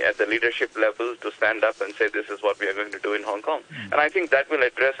somebody at the leadership level to stand up and say this is what we are going to do in Hong Kong. And I think that will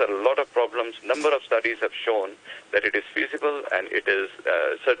address a lot of problems. Number of studies have shown that it is feasible, and it is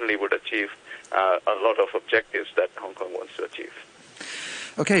certainly would achieve a lot of objectives that Hong Kong wants to achieve.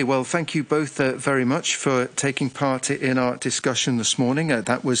 Okay, well, thank you both very much for taking part in our discussion this morning.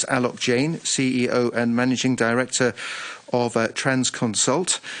 That was Alok Jain, CEO and Managing Director of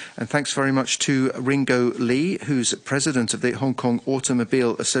Transconsult. And thanks very much to Ringo Lee, who's President of the Hong Kong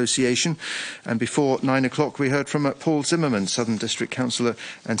Automobile Association. And before 9 o'clock, we heard from Paul Zimmerman, Southern District Councillor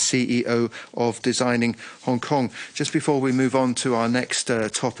and CEO of Designing Hong Kong. Just before we move on to our next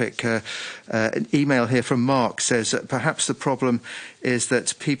topic, an email here from Mark says that perhaps the problem is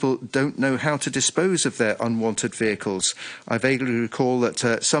that people don't know how to dispose of their unwanted vehicles. I vaguely recall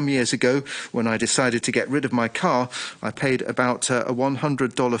that some years ago, when I decided to get rid of my car, I paid about a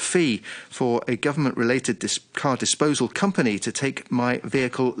 $100 fee for a government-related car disposal company to take my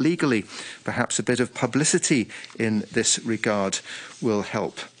vehicle legally. Perhaps a bit of publicity in this regard will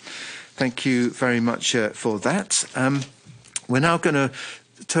help. Thank you very much for that. We're now going to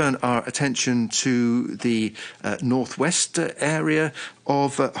turn our attention to the northwest area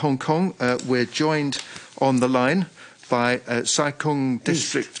of Hong Kong. We're joined on the line by Sai Kung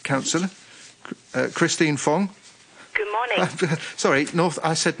District Councillor Christine Fong. Good morning. Sorry,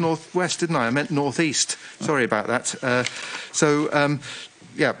 I said northwest, didn't I? I meant northeast. Sorry about that.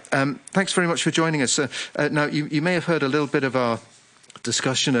 Thanks very much for joining us. Now, you may have heard a little bit of our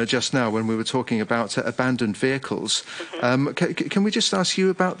discussion just now when we were talking about abandoned vehicles. Can we just ask you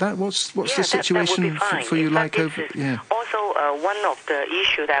about that? What's the situation for you like over? Yeah. Also, one of the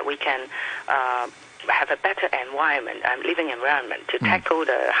issues that we can have a better environment, living environment, to tackle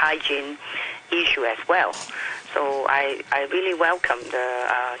the hygiene issue as well. So I really welcome the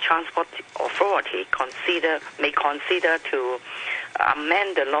Transport Authority may consider to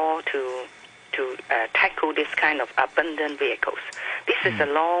amend the law to tackle this kind of abandoned vehicles. This is a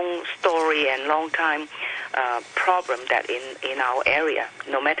long story and long time problem that in our area,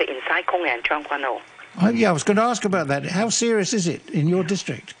 no matter in Sai Kung and Tseung Kwan O. I was going to ask about that. How serious is it in your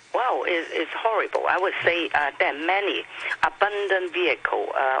district? Well, it's horrible. I would say there are many abandoned vehicles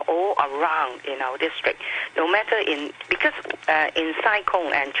all around in our district. No matter because in Sai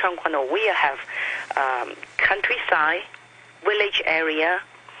Kung and Tseung Kwan O, we have countryside, village area,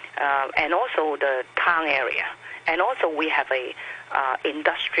 and also the town area. And also we have a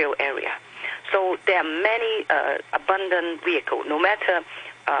industrial area. So there are many abandoned vehicles, no matter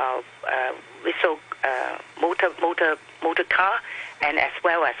motor car and as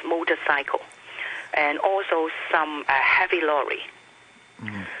well as motorcycle, and also some heavy lorry.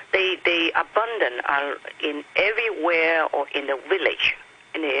 They abandon in everywhere or in the village,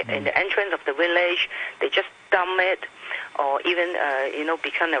 in the entrance of the village. They just dump it, or even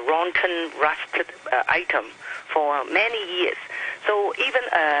become a rotten, rusted item for many years. So even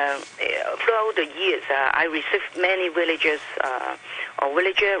throughout the years, I received many villagers or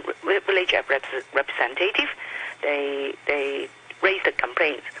village representative. They raised the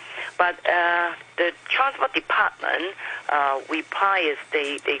complaints, but the transport department reply is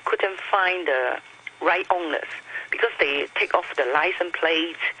they couldn't find the right owners because they take off the license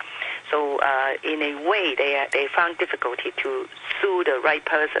plates. So in a way, they found difficulty to sue the right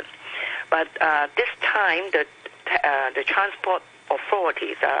person. But this time, the transport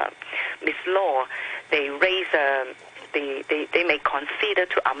authorities, Ms. Law, they raise, they may consider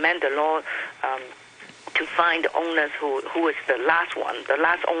to amend the law to find the owners who is the last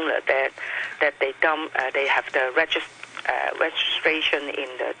owner that they dump. They have the registration in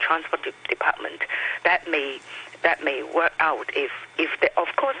the transport department. That may work out if they,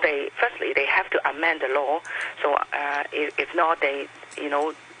 of course, firstly they have to amend the law. So if not,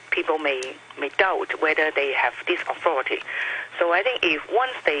 people may doubt whether they have this authority. So I think if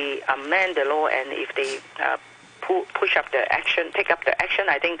once they amend the law and if they push up the action, take up the action.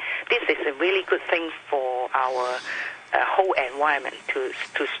 I think this is a really good thing for our whole environment to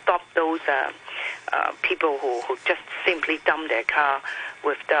stop those people who just simply dump their car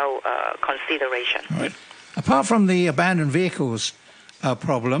without consideration. Right. Apart from the abandoned vehicles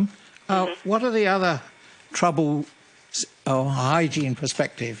problem, what are the other trouble or hygiene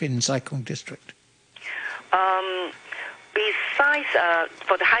perspective in Sai Kung district? Besides,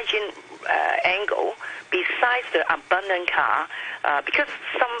 for the hygiene angle, besides the abandoned car, because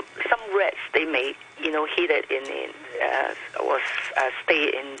some rats, they may, hit it or stay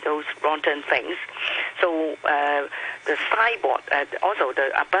in those rotten things. So the signboard, also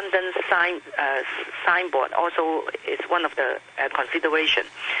the abandoned signboard, also is one of the consideration.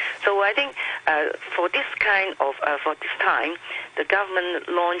 So I think for this time, the government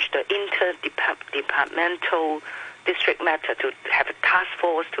launched the interdepartmental district matter to have a task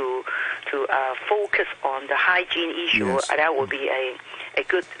force to focus on the hygiene issue. Yes. That would be a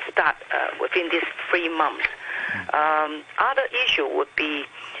good start within these 3 months. Other issue would be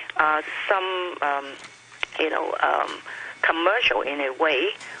some commercial in a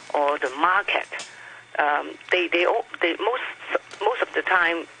way, or the market. Most of the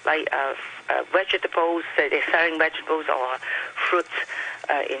time, like vegetables, they're selling vegetables or fruits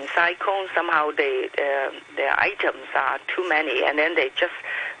in Sai Kung. Somehow their items are too many, and then they just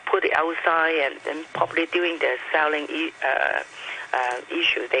put it outside, and then probably during their selling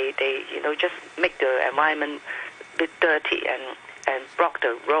issue, they just make the environment a bit dirty and block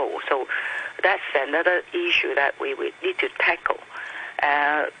the road. So that's another issue that we need to tackle.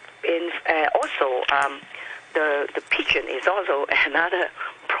 Also, the pigeon is also another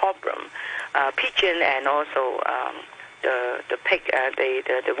problem. Pigeon and also the pig,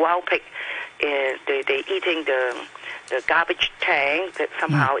 the wild pig, they eating the garbage tank that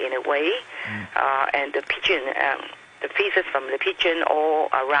somehow in a way, and the pigeon, the feces from the pigeon all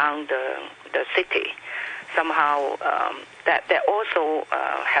around the city. Somehow that also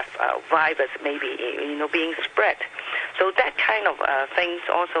have virus maybe being spread. So that kind of things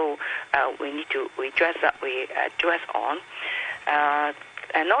also we need to address on.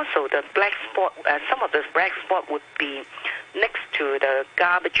 And also the black spot, some of the black spot would be next to the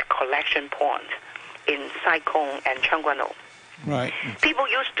garbage collection point in Sai Kung and Changuano. Right. People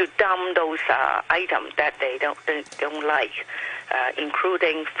used to dump those items that they don't like,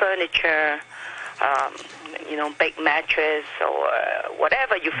 including furniture, big mattress or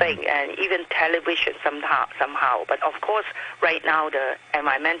whatever you think, and even television somehow. But of course, right now the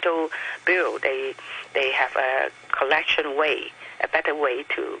Environmental Bureau they have a collection way, a better way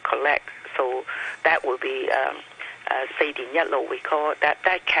to collect. So that will be we call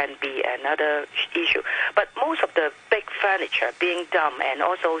that can be another issue. But most of the big furniture being dumped, and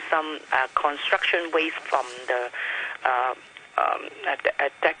also some construction waste from the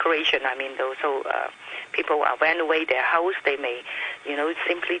decoration. I mean, also people renovate their house. They may,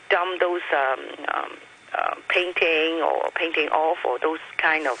 simply dump those painting or painting off, or those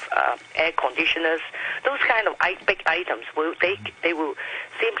kind of air conditioners. Those kind of big items they will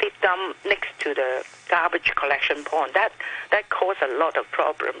simply dump next to the garbage collection point. That cause a lot of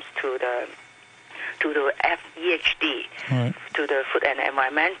problems to the FEHD, right, to the Food and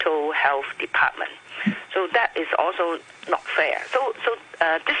Environmental Health Department. So that is also not fair. So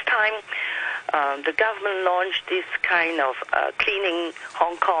this time, the government launched this kind of cleaning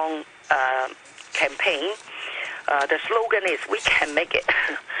Hong Kong campaign. The slogan is "We can make it"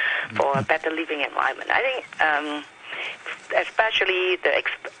 for a better living environment. I think, especially the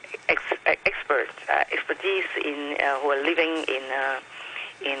expertise in who are living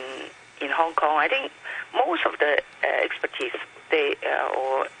in Hong Kong. I think most of the expertise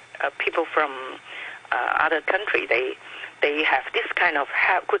or people from other country, they have this kind of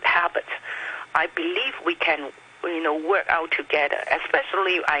good habit. I believe we can work out together.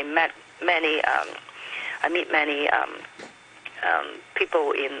 Especially I meet many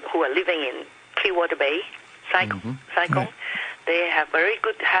people who are living in Clearwater Bay, Sai Kung. They have very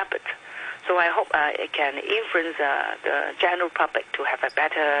good habit. So I hope it can influence the general public to have a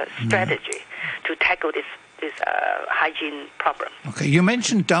better strategy to tackle this hygiene problem. Okay, you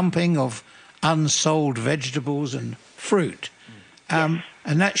mentioned dumping of unsold vegetables and fruit, and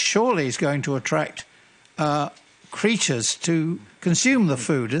that surely is going to attract creatures to consume the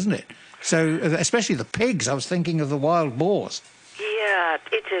food, isn't it? So, especially the pigs. I was thinking of the wild boars. Yeah,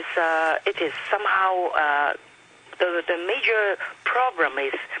 it is somehow the major problem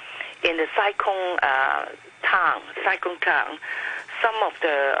is in the Sai Kung town. Some of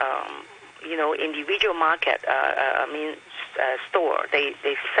the individual market, store, they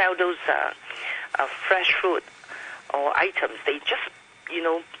sell those fresh fruit or items, they just,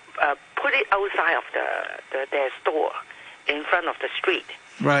 put it outside of their store in front of the street.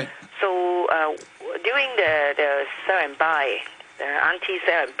 Right. So during the sell and buy, the auntie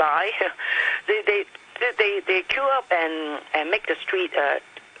sell and buy, they queue up and make the street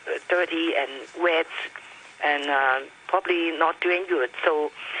dirty and wet and probably not doing good.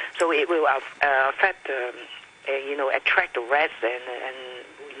 So it will affect, attract the rats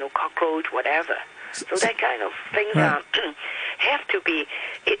and cockroach, whatever. So that kind of things have to be.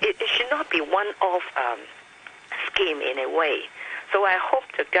 It should not be one-off scheme in a way. So I hope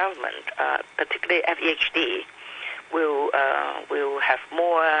the government, particularly FEHD, will have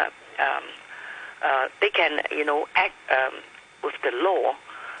more. They can, act with the law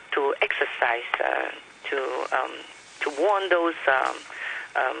to exercise to warn those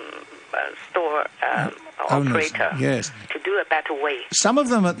store operator to do a better way. Some of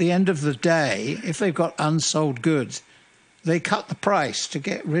them, at the end of the day, if they've got unsold goods, they cut the price to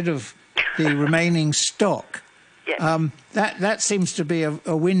get rid of the remaining stock. Yes. That seems to be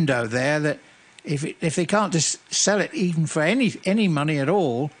a window there that if they can't just sell it even for any money at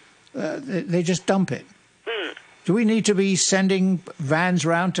all, they just dump it. Do we need to be sending vans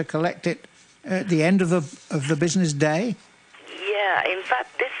round to collect it at the end of the business day? Yeah, in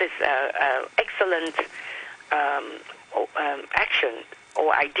fact, this is excellent action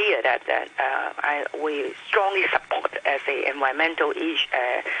or idea that we strongly support as an environmental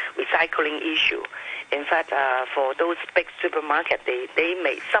recycling issue. In fact, for those big supermarkets,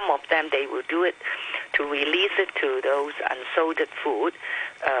 some of them will do it to release it to those unsold food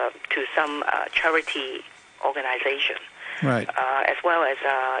to some charity organization. Right. As well as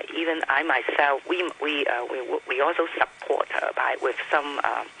even I myself, we also support with some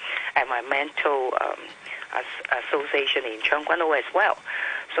environmental association in Changguano as well.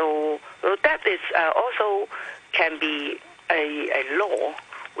 So that is also can be a law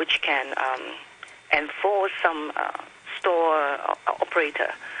which can enforce some store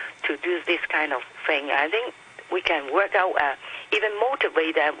operator to do this kind of thing. I think we can work out, even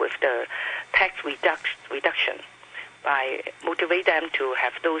motivate them with the tax reduction by motivate them to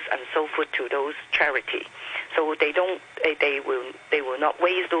have those unsold food to those charity, so they will not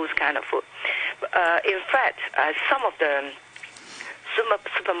waste those kind of food. In fact, some of the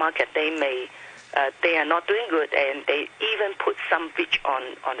supermarket they are not doing good, and they even put some bleach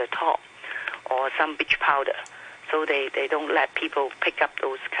on the top or some bleach powder, so they don't let people pick up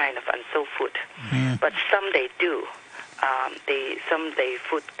those kind of unsold food. But some they do. Some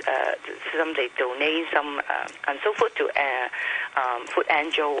they donate some unsold food to Food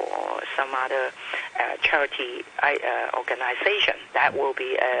Angel or some other charity organization. That will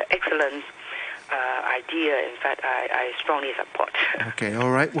be an excellent idea. In fact, I strongly support. Okay,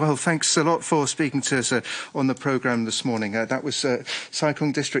 all right. Well, thanks a lot for speaking to us on the programme this morning. That was Sai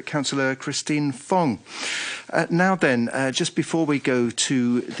Kung District Councillor Christine Fong. Now then, just before we go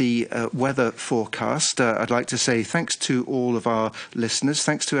to the weather forecast, I'd like to say thanks to all of our listeners.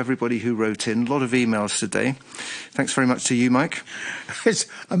 Thanks to everybody who wrote in. A lot of emails today. Thanks very much to you, Mike. It's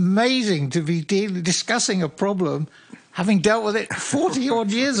amazing to be discussing a problem having dealt with it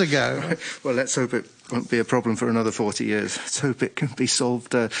 40-odd years ago. Well, let's hope it won't be a problem for another 40 years. Let's hope it can be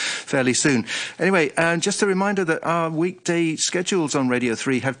solved fairly soon. Anyway, just a reminder that our weekday schedules on Radio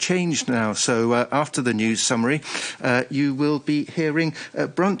 3 have changed now. So after the news summary, you will be hearing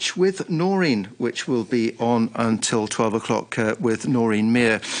Brunch with Noreen, which will be on until 12 o'clock with Noreen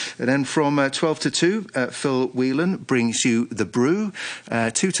Meir. And then from 12 to 2, Phil Whelan brings you The Brew.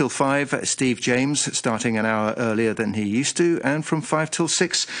 2 till 5, Steve James, starting an hour earlier than he used to. And from 5 till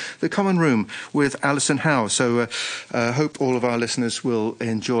 6, The Common Room with Alison Howe. So hope all of our listeners will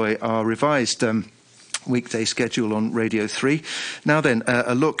enjoy our revised weekday schedule on Radio 3. Now then,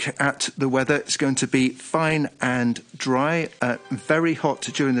 a look at the weather. It's going to be fine and dry, very hot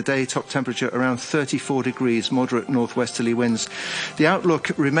during the day, top temperature around 34 degrees, moderate northwesterly winds. The outlook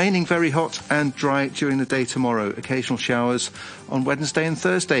remaining very hot and dry during the day tomorrow, occasional showers on Wednesday and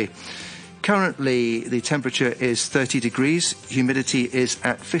Thursday. Currently, the temperature is 30 degrees, humidity is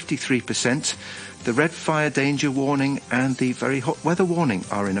at 53%. The red fire danger warning and the very hot weather warning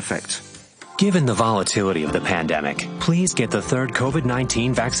are in effect. Given the volatility of the pandemic, please get the third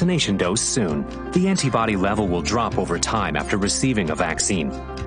COVID-19 vaccination dose soon. The antibody level will drop over time after receiving a vaccine.